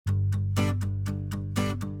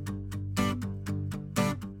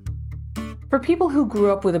For people who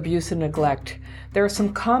grew up with abuse and neglect, there are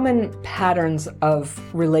some common patterns of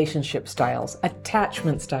relationship styles,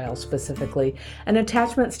 attachment styles specifically. And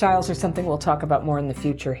attachment styles are something we'll talk about more in the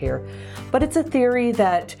future here. But it's a theory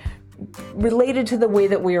that related to the way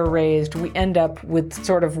that we are raised, we end up with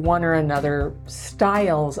sort of one or another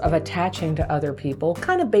styles of attaching to other people,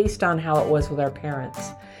 kind of based on how it was with our parents.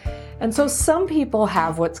 And so some people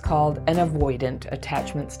have what's called an avoidant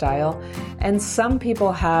attachment style, and some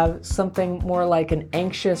people have something more like an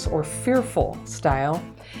anxious or fearful style.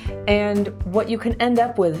 And what you can end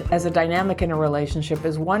up with as a dynamic in a relationship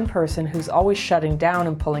is one person who's always shutting down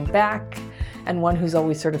and pulling back, and one who's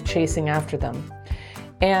always sort of chasing after them.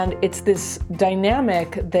 And it's this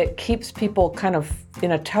dynamic that keeps people kind of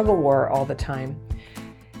in a tug-of-war all the time.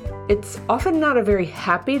 It's often not a very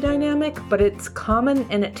happy dynamic, but it's common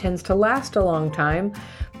and it tends to last a long time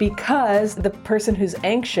because the person who's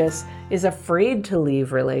anxious is afraid to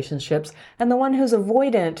leave relationships, and the one who's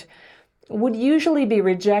avoidant would usually be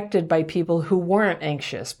rejected by people who weren't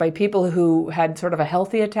anxious, by people who had sort of a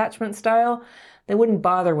healthy attachment style. They wouldn't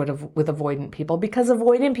bother with avoidant people because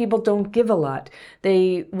avoidant people don't give a lot.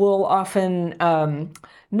 They will often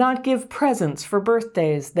not give presents for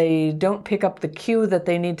birthdays. They don't pick up the cue that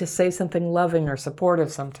they need to say something loving or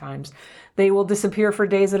supportive sometimes. They will disappear for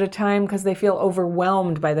days at a time because they feel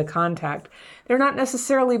overwhelmed by the contact. They're not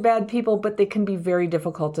necessarily bad people, but they can be very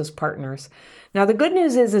difficult as partners. Now, the good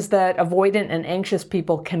news is that avoidant and anxious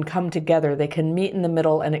people can come together. They can meet in the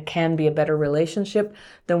middle, and it can be a better relationship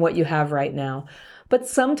than what you have right now. But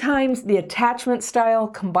sometimes the attachment style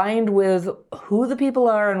combined with who the people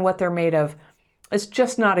are and what they're made of is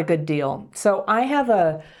just not a good deal. So I have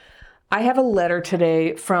a letter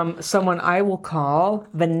today from someone I will call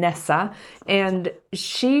Vanessa, and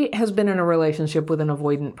she has been in a relationship with an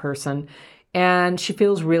avoidant person, and she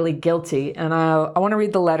feels really guilty. And I want to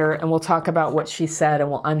read the letter, and we'll talk about what she said, and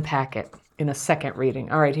we'll unpack it in a second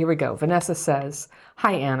reading. All right, here we go. Vanessa says,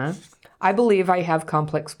 "Hi, Anna. I believe I have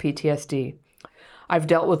complex PTSD. I've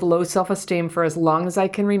dealt with low self-esteem for as long as I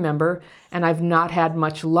can remember, and I've not had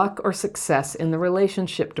much luck or success in the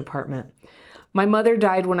relationship department. My mother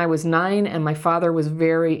died when I was 9, and my father was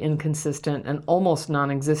very inconsistent and almost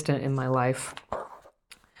non-existent in my life.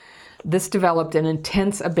 This developed an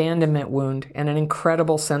intense abandonment wound and an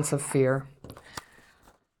incredible sense of fear.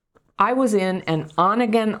 I was in an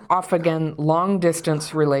on-again, off-again,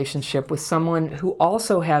 long-distance relationship with someone who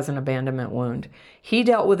also has an abandonment wound. He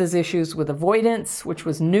dealt with his issues with avoidance, which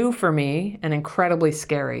was new for me and incredibly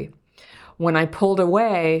scary. When I pulled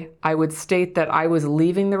away, I would state that I was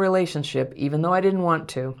leaving the relationship, even though I didn't want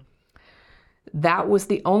to. That was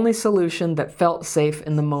the only solution that felt safe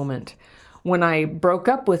in the moment. When I broke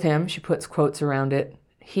up with him," she puts quotes around it,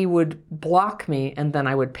 "he would block me, and then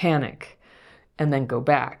I would panic and then go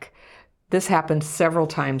back. This happened several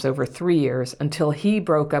times over 3 years until he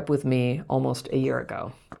broke up with me almost a year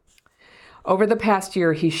ago. Over the past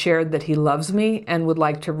year, he shared that he loves me and would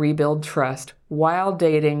like to rebuild trust while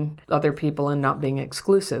dating other people and not being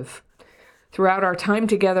exclusive. Throughout our time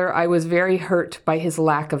together, I was very hurt by his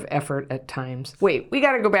lack of effort at times." Wait, we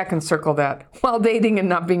got to go back and circle that. While dating and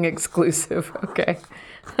not being exclusive. Okay.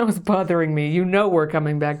 That was bothering me. You know we're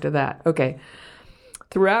coming back to that. Okay.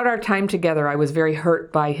 "Throughout our time together, I was very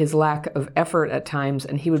hurt by his lack of effort at times,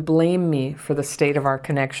 and he would blame me for the state of our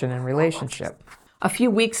connection and relationship. A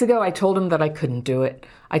few weeks ago, I told him that I couldn't do it.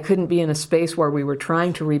 I couldn't be in a space where we were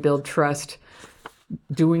trying to rebuild trust,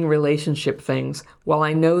 doing relationship things, while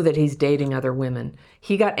I know that he's dating other women.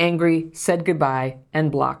 He got angry, said goodbye,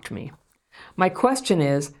 and blocked me. My question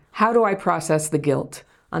is, how do I process the guilt?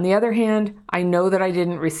 On the other hand, I know that I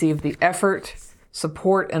didn't receive the effort,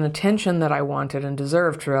 support, and attention that I wanted and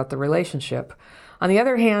deserved throughout the relationship. On the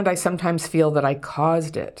other hand, I sometimes feel that I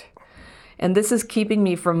caused it. And this is keeping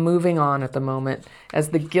me from moving on at the moment, as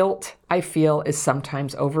the guilt I feel is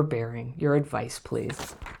sometimes overbearing. Your advice,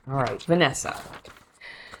 please." All right, Vanessa.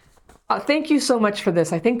 Thank you so much for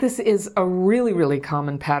this. I think this is a really, really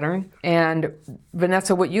common pattern. And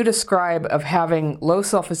Vanessa, what you describe of having low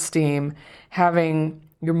self-esteem, having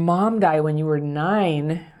your mom die when you were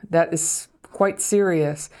 9, that is quite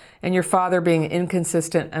serious, and your father being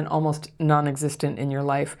inconsistent and almost non-existent in your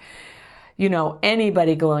life. You know,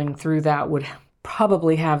 anybody going through that would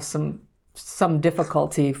probably have some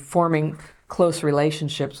difficulty forming close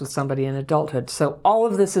relationships with somebody in adulthood. So all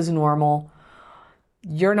of this is normal.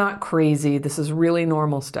 You're not crazy. This is really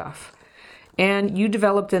normal stuff. And you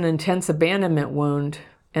developed an intense abandonment wound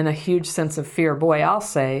and a huge sense of fear. Boy, I'll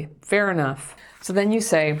say, fair enough. So then you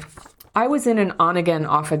say, I was in an on-again,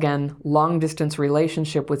 off-again, long-distance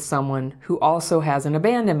relationship with someone who also has an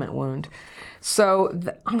abandonment wound. So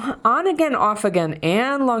the on-again, off-again,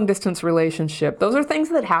 and long-distance relationship, those are things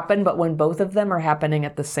that happen, but when both of them are happening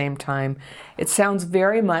at the same time, it sounds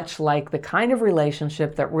very much like the kind of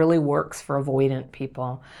relationship that really works for avoidant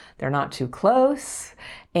people. They're not too close,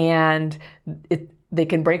 and they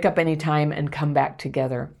can break up anytime and come back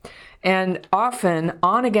together. And often,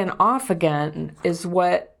 on-again, off-again is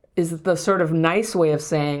what is the sort of nice way of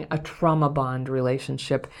saying a trauma bond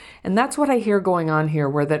relationship. And that's what I hear going on here,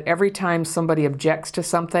 where that every time somebody objects to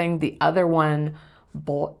something, the other one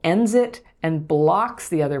ends it and blocks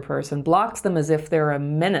the other person, blocks them as if they're a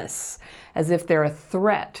menace, as if they're a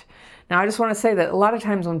threat. Now, I just want to say that a lot of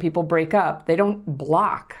times when people break up, they don't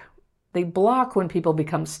block. They block when people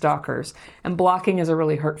become stalkers, and blocking is a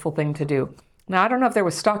really hurtful thing to do. Now, I don't know if there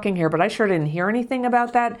was stalking here, but I sure didn't hear anything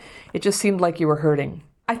about that. It just seemed like you were hurting.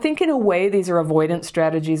 I think in a way these are avoidance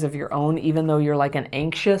strategies of your own, even though you're like an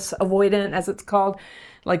anxious avoidant, as it's called.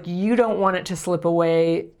 Like you don't want it to slip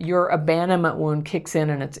away. Your abandonment wound kicks in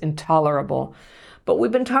and it's intolerable. But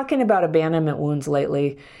we've been talking about abandonment wounds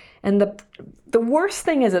lately. And the worst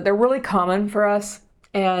thing is that they're really common for us.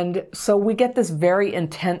 And so we get this very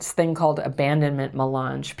intense thing called abandonment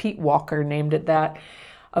melange. Pete Walker named it that.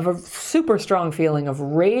 Of a super strong feeling of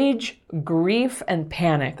rage, grief, and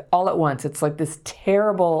panic all at once. It's like this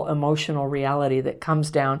terrible emotional reality that comes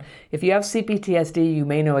down. If you have CPTSD, you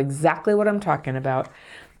may know exactly what I'm talking about.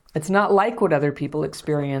 It's not like what other people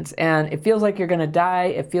experience, and it feels like you're going to die.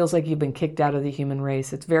 It feels like you've been kicked out of the human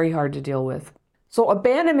race. It's very hard to deal with. So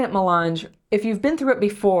abandonment melange, if you've been through it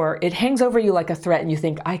before, it hangs over you like a threat and you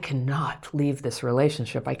think, I cannot leave this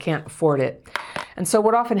relationship. I can't afford it. And so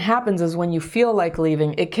what often happens is when you feel like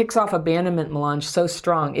leaving, it kicks off abandonment melange so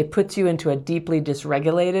strong, it puts you into a deeply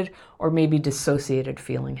dysregulated or maybe dissociated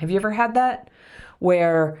feeling. Have you ever had that?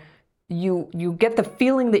 Where you get the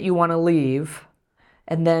feeling that you want to leave,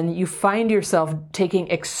 and then you find yourself taking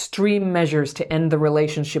extreme measures to end the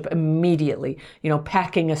relationship immediately.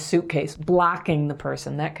 Packing a suitcase, blocking the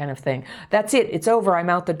person, that kind of thing. That's it. It's over. I'm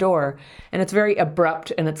out the door. And it's very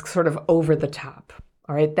abrupt and it's sort of over the top.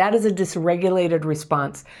 All right. That is a dysregulated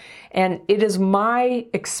response. And it is my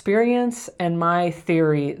experience and my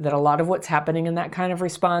theory that a lot of what's happening in that kind of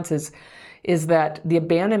response is that the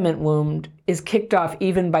abandonment wound is kicked off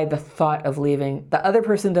even by the thought of leaving. The other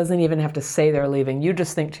person doesn't even have to say they're leaving. You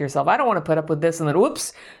just think to yourself, I don't want to put up with this. And then,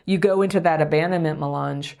 whoops, you go into that abandonment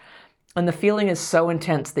melange. And the feeling is so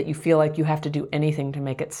intense that you feel like you have to do anything to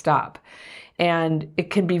make it stop. And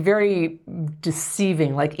it can be very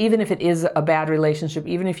deceiving. Like even if it is a bad relationship,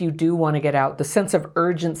 even if you do want to get out, the sense of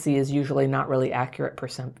urgency is usually not really accurate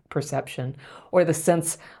perception, or the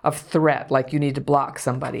sense of threat, like you need to block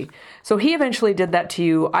somebody. So he eventually did that to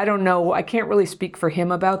you. I don't know. I can't really speak for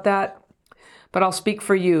him about that, but I'll speak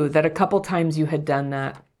for you that a couple times you had done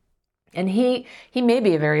that. And he may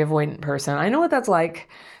be a very avoidant person. I know what that's like.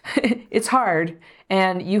 It's hard,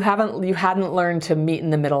 and you hadn't learned to meet in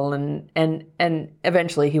the middle, and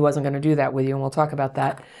eventually he wasn't going to do that with you, and we'll talk about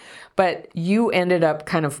that. But you ended up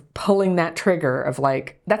kind of pulling that trigger of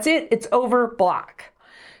like, that's it, it's over, block.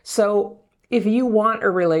 So if you want a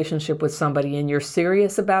relationship with somebody and you're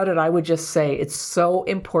serious about it, I would just say it's so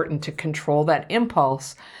important to control that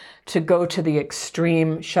impulse to go to the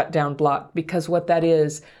extreme shutdown block, because what that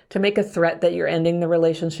is, to make a threat that you're ending the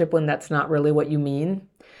relationship when that's not really what you mean,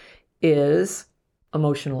 is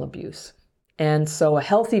emotional abuse. And so a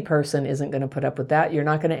healthy person isn't going to put up with that. You're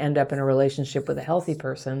not going to end up in a relationship with a healthy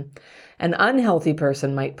person. An unhealthy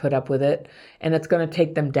person might put up with it, and it's going to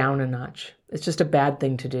take them down a notch. It's just a bad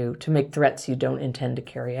thing to do, to make threats you don't intend to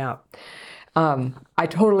carry out. I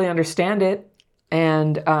totally understand it.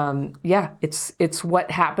 And it's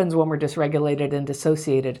what happens when we're dysregulated and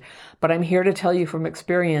dissociated. But I'm here to tell you from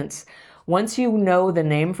experience, once you know the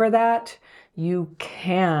name for that, you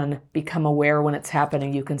can become aware when it's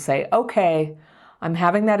happening. You can say, okay, I'm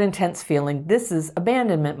having that intense feeling. This is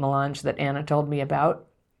abandonment melange that Anna told me about.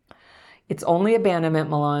 It's only abandonment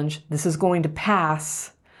melange. This is going to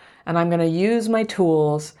pass, and I'm going to use my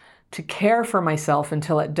tools to care for myself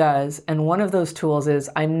until it does. And one of those tools is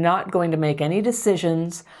I'm not going to make any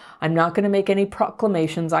decisions. I'm not going to make any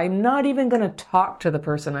proclamations. I'm not even going to talk to the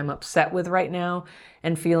person I'm upset with right now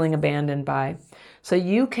and feeling abandoned by. So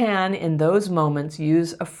you can, in those moments,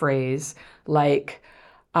 use a phrase like,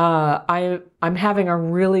 I'm having a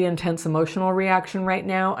really intense emotional reaction right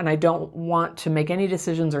now, and I don't want to make any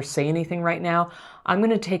decisions or say anything right now. I'm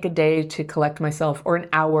going to take a day to collect myself, or an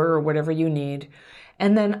hour, or whatever you need.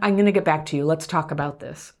 And then I'm going to get back to you. Let's talk about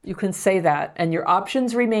this. You can say that, and your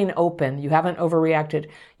options remain open. You haven't overreacted.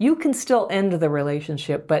 You can still end the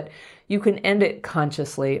relationship, but you can end it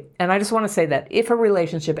consciously. And I just want to say that if a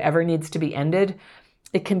relationship ever needs to be ended,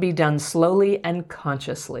 it can be done slowly and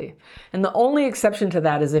consciously. And the only exception to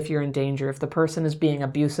that is if you're in danger. If the person is being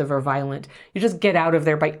abusive or violent, you just get out of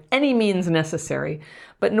there by any means necessary.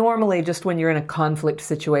 But normally, just when you're in a conflict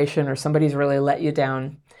situation or somebody's really let you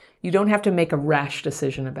down, you don't have to make a rash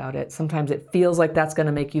decision about it. Sometimes it feels like that's going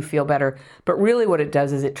to make you feel better. But really what it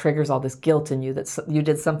does is it triggers all this guilt in you that you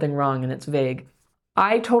did something wrong and it's vague.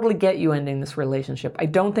 I totally get you ending this relationship. I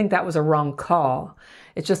don't think that was a wrong call.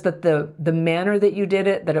 It's just that the manner that you did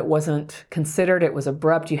it, that it wasn't considered, it was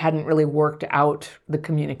abrupt, you hadn't really worked out the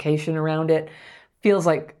communication around it, feels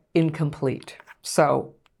like incomplete.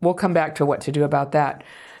 So we'll come back to what to do about that.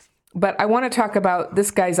 But I want to talk about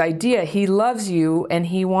this guy's idea. He loves you and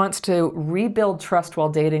he wants to rebuild trust while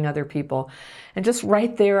dating other people. And just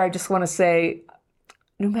right there, I just want to say,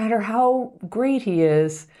 no matter how great he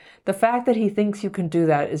is, the fact that he thinks you can do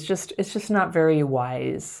that is it's just not very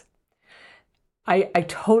wise. I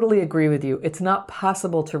totally agree with you. It's not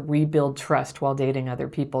possible to rebuild trust while dating other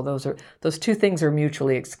people. Those two things are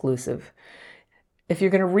mutually exclusive. If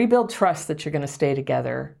you're going to rebuild trust that you're going to stay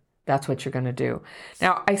together, that's what you're going to do.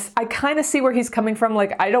 Now, I kind of see where he's coming from.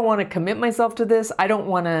 Like, I don't want to commit myself to this. I don't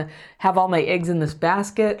want to have all my eggs in this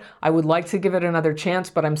basket. I would like to give it another chance,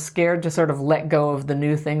 but I'm scared to sort of let go of the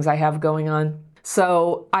new things I have going on.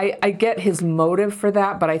 So I get his motive for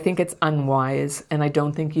that, but I think it's unwise, and I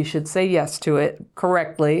don't think you should say yes to it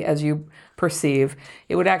correctly as you perceive.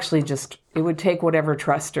 It would actually it would take whatever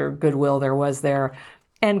trust or goodwill there was there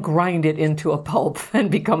and grind it into a pulp and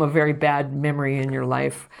become a very bad memory in your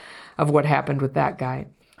life of what happened with that guy.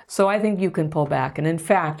 So I think you can pull back. And in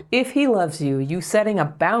fact, if he loves you, you setting a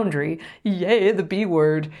boundary, yay, the B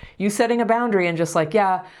word, you setting a boundary and just like,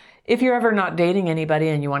 yeah, if you're ever not dating anybody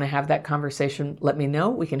and you want to have that conversation, let me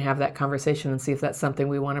know. We can have that conversation and see if that's something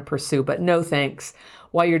we want to pursue. But no thanks.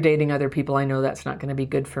 While you're dating other people, I know that's not going to be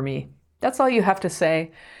good for me. That's all you have to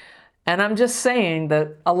say. And I'm just saying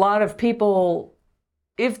that a lot of people,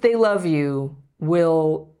 if they love you,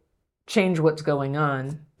 will change what's going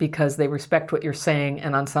on because they respect what you're saying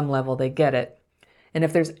and on some level they get it. And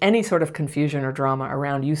if there's any sort of confusion or drama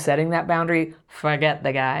around you setting that boundary, forget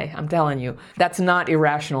the guy. I'm telling you, that's not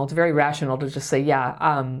irrational. It's very rational to just say, yeah,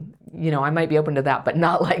 I might be open to that, but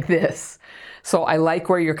not like this. So I like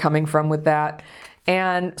where you're coming from with that.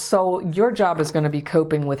 And so your job is going to be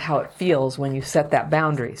coping with how it feels when you set that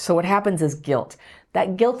boundary. So what happens is guilt.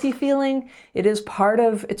 That guilty feeling, it's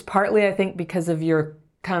partly, I think, because of your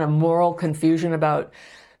kind of moral confusion about,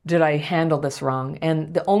 did I handle this wrong?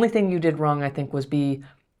 And the only thing you did wrong, I think, was be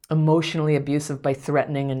emotionally abusive by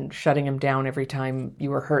threatening and shutting him down every time you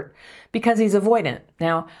were hurt because he's avoidant.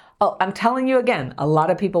 Now, I'm telling you again, a lot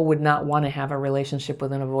of people would not want to have a relationship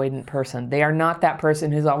with an avoidant person. They are not that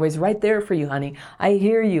person who's always right there for you, honey. I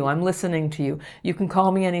hear you. I'm listening to you. You can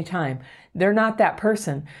call me anytime. They're not that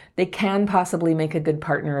person. They can possibly make a good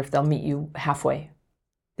partner if they'll meet you halfway.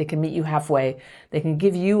 They can meet you halfway. They can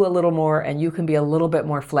give you a little more and you can be a little bit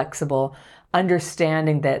more flexible,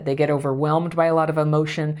 understanding that they get overwhelmed by a lot of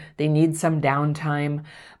emotion. They need some downtime.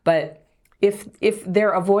 But if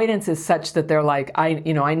their avoidance is such that they're like, I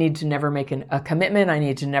need to never make a commitment. I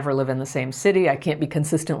need to never live in the same city. I can't be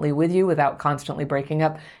consistently with you without constantly breaking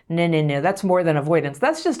up. No. That's more than avoidance.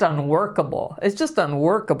 That's just unworkable. It's just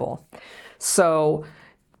unworkable. So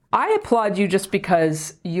I applaud you just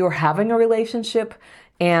because you're having a relationship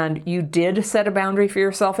and you did set a boundary for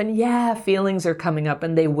yourself. And yeah, feelings are coming up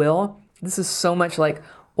and they will. This is so much like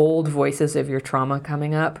old voices of your trauma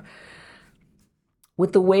coming up.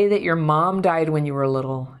 With the way that your mom died when you were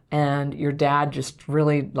little and your dad just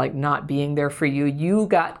really like not being there for you, you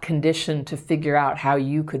got conditioned to figure out how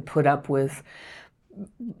you could put up with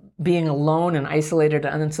being alone and isolated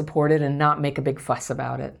and unsupported and not make a big fuss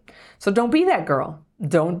about it. So don't be that girl.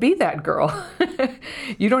 Don't be that girl.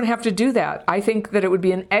 You don't have to do that. I think that it would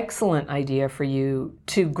be an excellent idea for you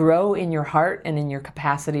to grow in your heart and in your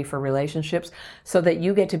capacity for relationships so that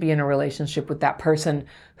you get to be in a relationship with that person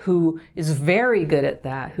who is very good at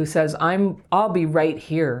that, who says, I'll be right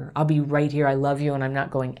here. I'll be right here. I love you and I'm not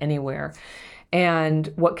going anywhere.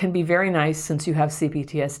 And what can be very nice since you have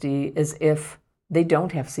CPTSD is if they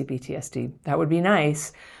don't have CPTSD. That would be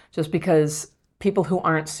nice just because people who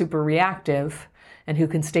aren't super reactive and who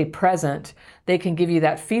can stay present, they can give you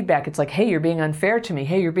that feedback. It's like, hey, you're being unfair to me.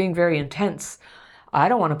 Hey, you're being very intense. I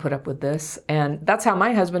don't want to put up with this. And that's how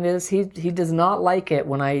my husband is. He does not like it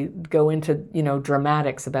when I go into,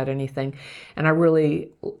 dramatics about anything. And I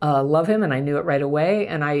really love him, and I knew it right away.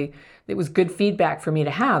 And it was good feedback for me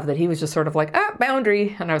to have, that he was just sort of like,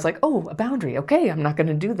 boundary. And I was like, oh, a boundary. Okay, I'm not going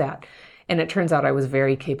to do that. And it turns out I was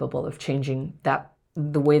very capable of changing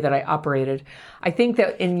the way that I operated. I think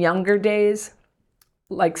that in younger days,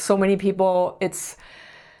 like so many people, it's,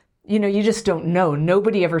 you just don't know.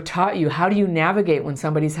 Nobody ever taught you. How do you navigate when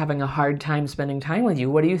somebody's having a hard time spending time with you?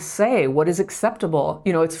 What do you say? What is acceptable?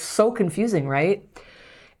 It's so confusing, right?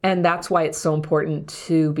 And that's why it's so important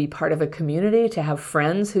to be part of a community, to have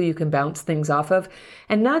friends who you can bounce things off of,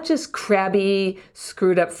 and not just crabby,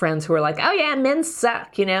 screwed up friends who are like, oh yeah, men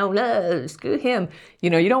suck, screw him. You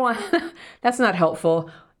don't want, that's not helpful.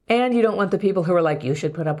 And you don't want the people who are like, you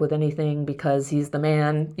should put up with anything because he's the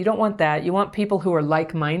man. You don't want that. You want people who are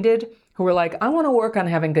like-minded, who are like, I want to work on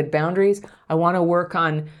having good boundaries. I want to work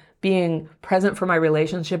on being present for my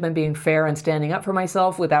relationship and being fair and standing up for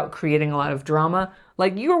myself without creating a lot of drama.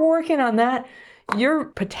 Like, you're working on that. Your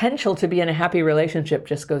potential to be in a happy relationship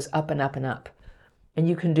just goes up and up and up. And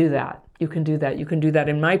you can do that. You can do that. You can do that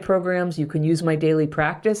in my programs. You can use my daily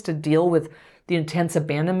practice to deal with the intense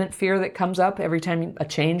abandonment fear that comes up every time a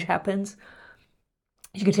change happens.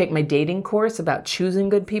 You can take my dating course about choosing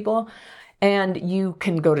good people, and you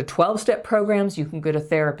can go to 12-step programs. You can go to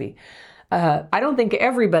therapy. I don't think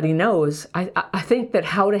everybody knows. I think that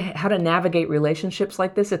how to navigate relationships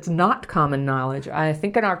like this, it's not common knowledge. I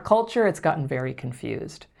think in our culture, it's gotten very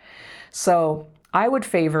confused. So I would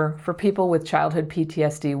favor, for people with childhood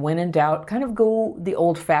PTSD, when in doubt, kind of go the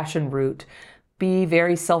old-fashioned route. Be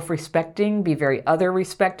very self-respecting, be very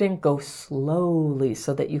other-respecting, go slowly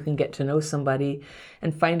so that you can get to know somebody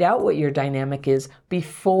and find out what your dynamic is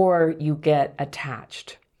before you get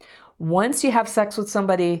attached. Once you have sex with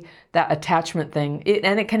somebody, that attachment thing,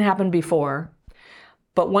 and it can happen before,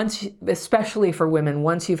 but especially for women,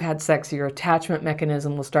 once you've had sex, your attachment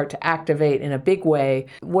mechanism will start to activate in a big way,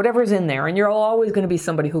 whatever's in there. And you're always going to be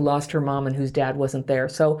somebody who lost her mom and whose dad wasn't there.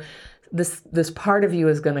 So this part of you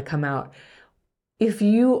is going to come out. If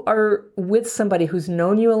you are with somebody who's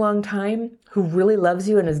known you a long time, who really loves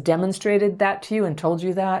you and has demonstrated that to you and told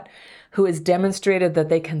you that, who has demonstrated that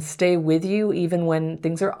they can stay with you even when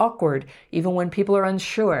things are awkward, even when people are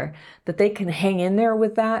unsure, that they can hang in there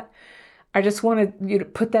with that, I just wanted you to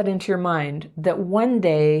put that into your mind, that one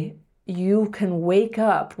day you can wake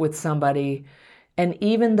up with somebody, and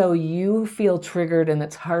even though you feel triggered and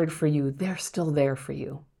it's hard for you, they're still there for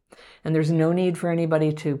you. And there's no need for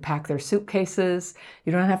anybody to pack their suitcases.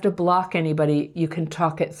 You don't have to block anybody. You can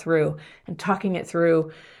talk it through. And talking it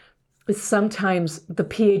through is sometimes the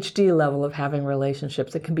PhD level of having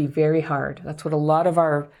relationships. It can be very hard. That's what a lot of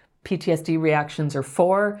our PTSD reactions are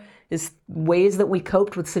for, is ways that we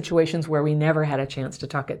coped with situations where we never had a chance to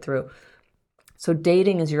talk it through. So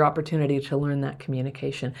dating is your opportunity to learn that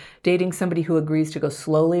communication. Dating somebody who agrees to go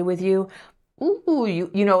slowly with you. Ooh,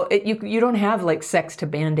 you don't have like sex to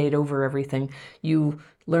band-aid over everything. You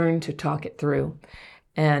learn to talk it through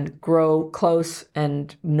and grow close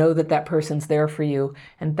and know that that person's there for you.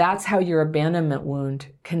 And that's how your abandonment wound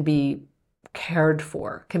can be cared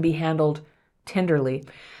for, can be handled tenderly.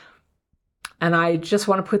 And I just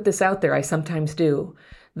want to put this out there, I sometimes do,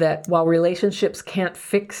 that while relationships can't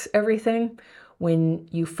fix everything, when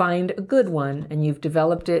you find a good one and you've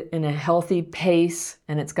developed it in a healthy pace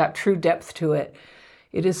and it's got true depth to it,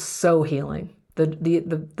 it is so healing.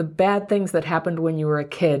 The bad things that happened when you were a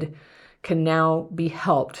kid can now be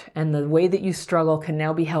helped, and the way that you struggle can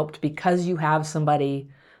now be helped because you have somebody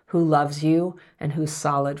who loves you and who's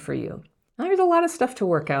solid for you. Now, there's a lot of stuff to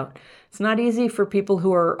work out. It's not easy for people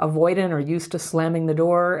who are avoidant or used to slamming the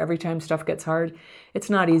door every time stuff gets hard. It's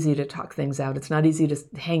not easy to talk things out. It's not easy to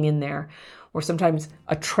hang in there. Or sometimes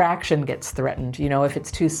attraction gets threatened, if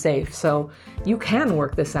it's too safe. So you can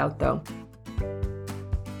work this out, though.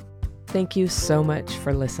 Thank you so much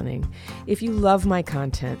for listening. If you love my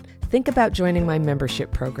content, think about joining my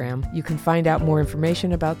membership program. You can find out more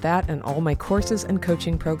information about that and all my courses and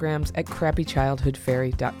coaching programs at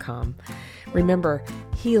crappychildhoodfairy.com. Remember,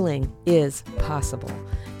 healing is possible.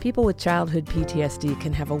 People with childhood PTSD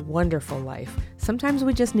can have a wonderful life. Sometimes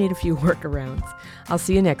we just need a few workarounds. I'll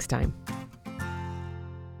see you next time.